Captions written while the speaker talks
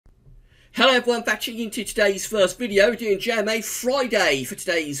Hello everyone, back into today's first video. We're doing JMA Friday for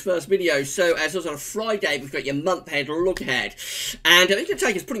today's first video. So as always on a Friday, we've got your month ahead look ahead. And it's going to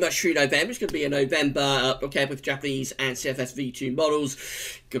take us pretty much through November. It's going to be a November look ahead with Japanese and CFS V2 models.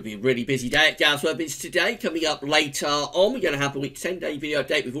 Going to be a really busy day at Galsworthy's today. Coming up later on, we're going to have a week 10-day video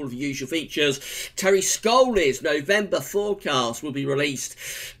update with all of the usual features. Terry Scully's November forecast will be released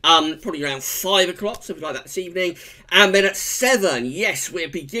probably around 5 o'clock, something like that this evening. And then at 7, yes, we're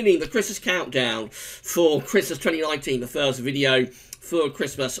beginning the Christmas countdown for Christmas 2019. The first video for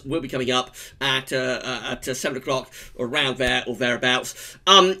Christmas will be coming up at 7 o'clock, around there or thereabouts.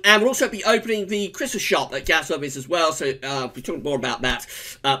 And we'll also be opening the Christmas shop at Galsworthy's as well, so we'll be talking more about that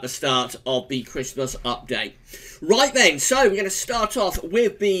at the start of the Christmas update. Right then, so we're going to start off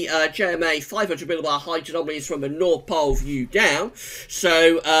with the JMA 500 millibar height anomalies from the North Pole view down.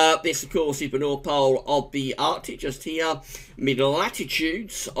 So this, of course, is the North Pole of the Arctic just here.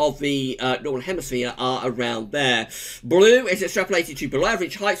 Mid-latitudes of the Northern Hemisphere are around there. Blue is extrapolated to below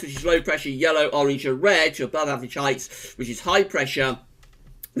average heights, which is low pressure, yellow, orange and red, to above average heights, which is high pressure.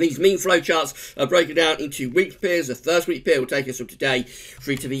 These mean flowcharts are broken down into week pairs. The first week pair will take us from today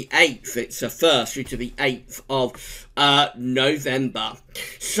through to the 8th. It's first through to the 8th of November.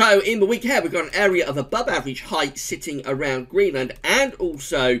 So in the week ahead, we've got an area of above average height sitting around Greenland and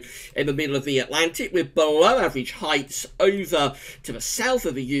also in the middle of the Atlantic, with below average heights over to the south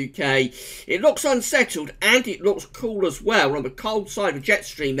of the UK. It looks unsettled and it looks cool as well. We're on the cold side of the jet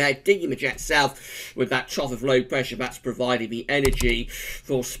stream there, digging the jet south with that trough of low pressure that's providing the energy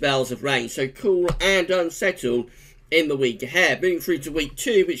for spells of rain. So cool and unsettled in the week ahead. Moving through to week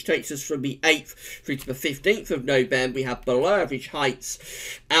 2, which takes us from the 8th through to the 15th of November, we have below average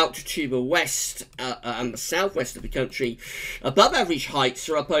heights out to the west and the southwest of the country. Above average heights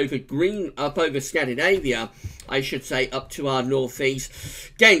are up over Scandinavia, I should say, up to our northeast.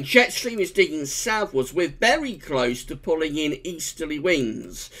 Again, jet stream is digging southwards. We're very close to pulling in easterly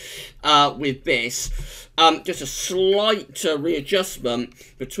winds with this. Just a slight readjustment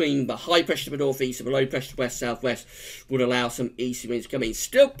between the high pressure to the northeast and the low pressure to west-southwest would allow some easterly winds to come in.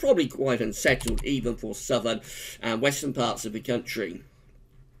 Still probably quite unsettled even for southern and western parts of the country.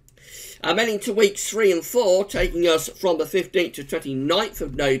 Then into weeks 3 and 4, taking us from the 15th to 29th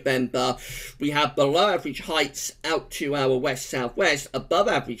of November, we have below average heights out to our west-southwest. Above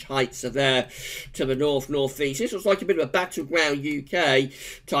average heights are there to the north-northeast. This looks like a bit of a battleground UK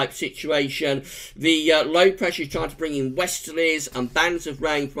type situation. The low pressure is trying to bring in westerlies and bands of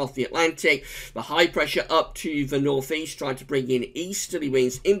rain from off the Atlantic. The high pressure up to the northeast, trying to bring in easterly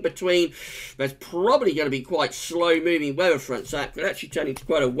winds in between. There's probably going to be quite slow-moving weather fronts, so that could actually turn into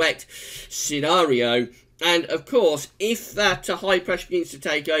quite a wet scenario. And of course, if that high pressure begins to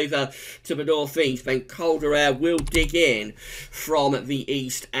take over to the northeast, then colder air will dig in from the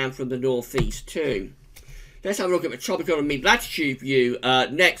east and from the northeast too. Let's have a look at the tropical and mid-latitude view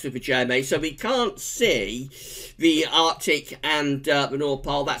next with the JMA. So we can't see the Arctic and the North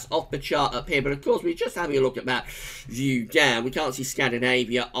Pole. That's off the chart up here. But of course, we're just having a look at that view down. We can't see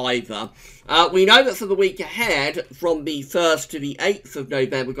Scandinavia either. We know that for the week ahead, from the 1st to the 8th of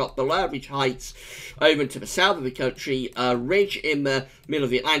November, we've got below average heights over to the south of the country, a ridge in the middle of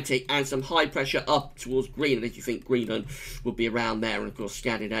the Atlantic, and some high pressure up towards Greenland, if you think Greenland would be around there. And of course,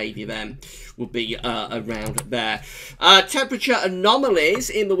 Scandinavia then would be around there. Temperature anomalies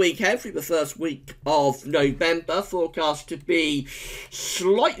in the week ahead through the first week of November, forecast to be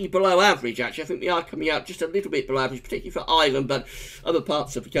slightly below average, actually. I think we are coming out just a little bit below average, particularly for Ireland, but other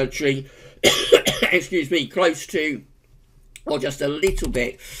parts of the country, excuse me, close to or just a little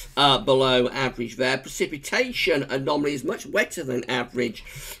bit below average there. Precipitation anomaly is much wetter than average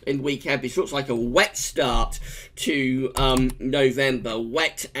in the week ahead. This looks like a wet start to November.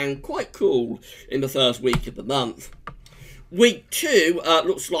 Wet and quite cool in the first week of the month. Week 2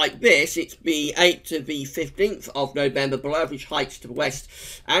 looks like this. It's the 8th to the 15th of November, below average heights to the west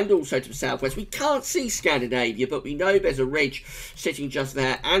and also to the southwest. We can't see Scandinavia, but we know there's a ridge sitting just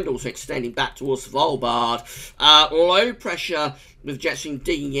there and also extending back towards Svalbard. Low pressure with jet stream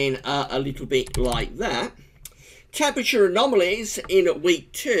digging in a little bit like that. Temperature anomalies in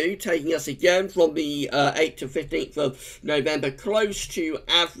week 2, taking us again from the 8th to 15th of November, close to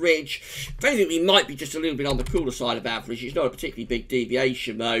average. If anything, we might be just a little bit on the cooler side of average. It's not a particularly big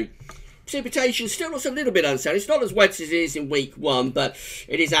deviation, though. Precipitation still looks a little bit unsettled. It's not as wet as it is in week 1, but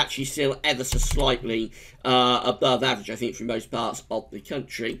it is actually still ever so slightly above average, I think, for most parts of the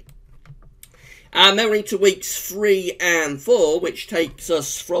country. And then we're into weeks 3 and 4, which takes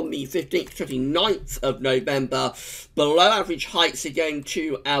us from the 15th to 29th of November. Below average heights again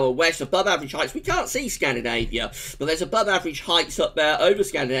to our west. Above average heights, we can't see Scandinavia, but there's above average heights up there over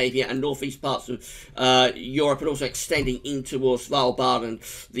Scandinavia and northeast parts of Europe, and also extending in towards Svalbard and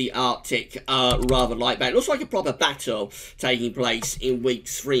the Arctic rather like that. It looks like a proper battle taking place in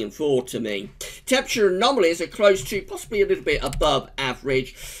weeks 3 and 4 to me. Temperature anomalies are close to possibly a little bit above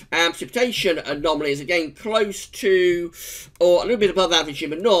average. Precipitation anomalies again close to or a little bit above average in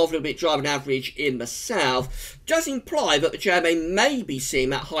the north, a little bit drier than average in the south. Does imply that the JMA may be seeing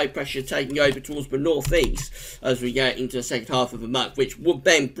that high pressure taking over towards the northeast as we get into the second half of the month, which would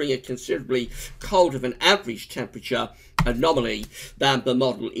then bring a considerably colder than average temperature anomaly than the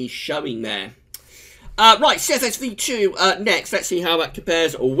model is showing there. Right, CFS V2 next. Let's see how that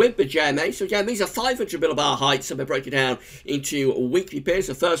compares with the JMA. So again, these are 500 millibar heights, and they're broken down into weekly periods.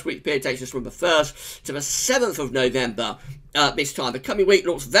 The first weekly period takes us from the 1st to the 7th of November. This time. The coming week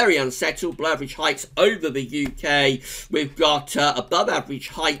looks very unsettled. Below average heights over the UK. We've got above average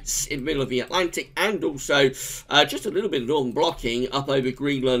heights in the middle of the Atlantic, and also just a little bit of northern blocking up over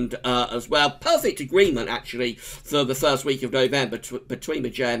Greenland as well. Perfect agreement, actually, for the first week of November between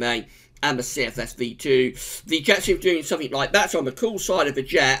the JMA and the CFS V2. The jet stream doing something like that on the cool side of the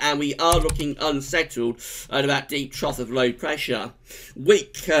jet, and we are looking unsettled at that deep trough of low pressure.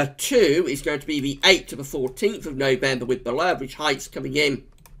 Week 2 is going to be the 8th to the 14th of November, with below average heights coming in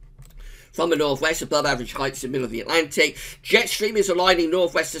from the northwest, above average heights in the middle of the Atlantic. Jet stream is aligning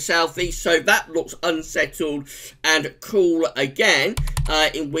northwest to southeast, so that looks unsettled and cool again.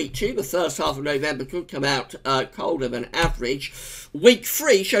 In week 2, the first half of November could come out colder than average. Week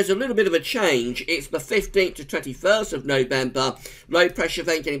 3 shows a little bit of a change. It's the 15th to 21st of November. Low pressure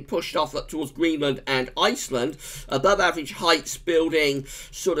then getting pushed off up towards Greenland and Iceland. Above average heights building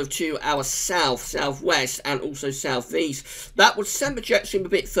sort of to our south, southwest, and also southeast. That would send the jet stream a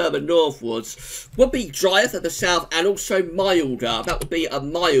bit further northwards. Would be drier for the south and also milder. That would be a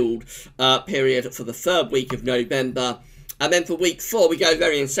mild period for the 3rd week of November. And then for week 4, we go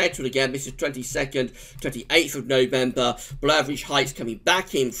very unsettled again. This is 22nd, 28th of November. Below average heights coming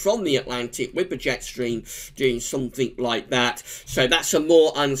back in from the Atlantic with the jet stream doing something like that. So that's a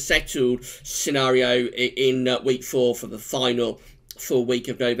more unsettled scenario in week 4 for the final full week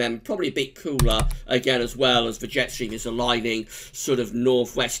of November. Probably a bit cooler again, as well, as the jet stream is aligning sort of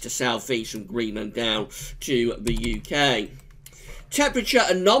northwest to southeast from Greenland down to the UK. Temperature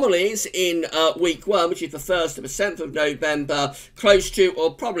anomalies in week 1, which is the 1st to the 7th of November, close to,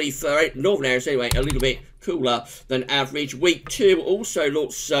 or probably for northern areas anyway, a little bit cooler than average. Week 2 also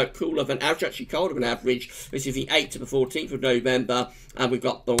looks cooler than average, actually colder than average. This is the 8th to the 14th of November, and we've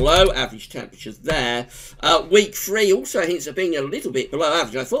got below average temperatures there. Week 3 also hints at being a little bit below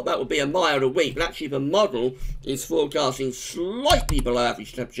average. I thought that would be a milder week, but actually the model is forecasting slightly below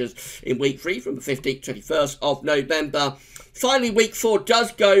average temperatures in week 3 from the 15th to 21st of November. Finally, week 4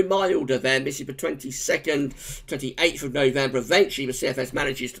 does go milder then. This is the 22nd, 28th of November. Eventually, the CFS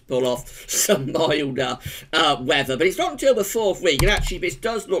manages to pull off some milder weather. But it's not until the 4th week. And actually, this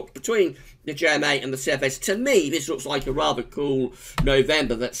does look, between the JMA and the CFS, to me, this looks like a rather cool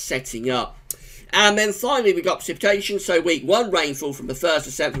November that's setting up. And then finally, we've got precipitation. So week 1, rainfall from the 1st to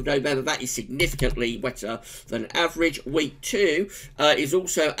 7th of November. That is significantly wetter than average. Week 2 is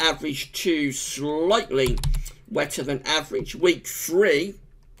also average to slightly wetter than average. Week 3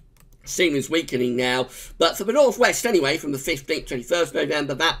 seen as weakening now, but for the northwest anyway, from the 15th to 21st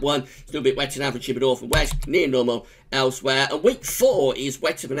November, that one is a little bit wetter than average in the north and west, near normal elsewhere. And week 4 is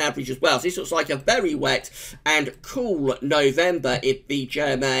wetter than average as well. So this looks like a very wet and cool November if the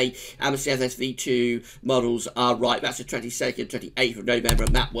JMA and the CFS V2 models are right. That's the 22nd, 28th of November,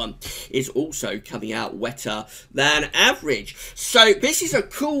 and that one is also coming out wetter than average. So this is a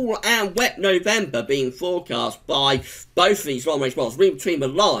cool and wet November being forecast by both of these long-range models. Reading between the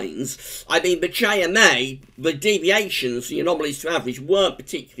lines, I mean, the JMA, the deviations, the anomalies to average weren't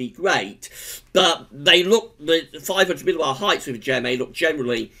particularly great, but they look, the 500 millibar heights with the JMA look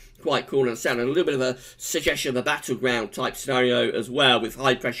generally quite cool and sound, and a little bit of a suggestion of a battleground type scenario as well, with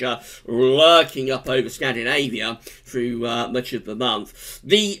high pressure lurking up over Scandinavia through much of the month.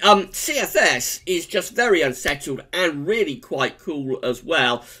 The CFS is just very unsettled and really quite cool as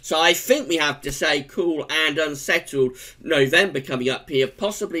well. So I think we have to say cool and unsettled November coming up here,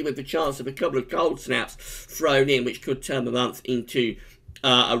 possibly with the chance of a couple of cold snaps thrown in, which could turn the month into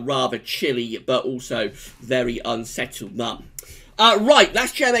a rather chilly but also very unsettled month. Right,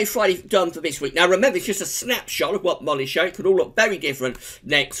 that's JMA Friday done for this week. Now remember, it's just a snapshot of what the model is showing. It could all look very different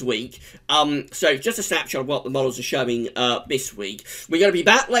next week. So just a snapshot of what the models are showing this week. We're going to be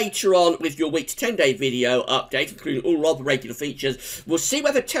back later on with your week to 10-day video update, including all of the regular features. We'll see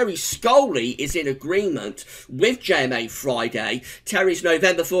whether Terry Scully is in agreement with JMA Friday. Terry's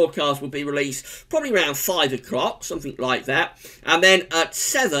November forecast will be released probably around 5 o'clock, something like that. And then at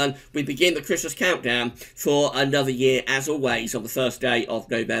 7, we begin the Christmas countdown for another year. As always, on the first day of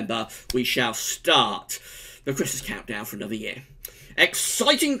November, we shall start the Christmas countdown for another year.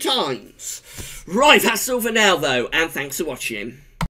 Exciting times! Right, that's all for now, though, and thanks for watching.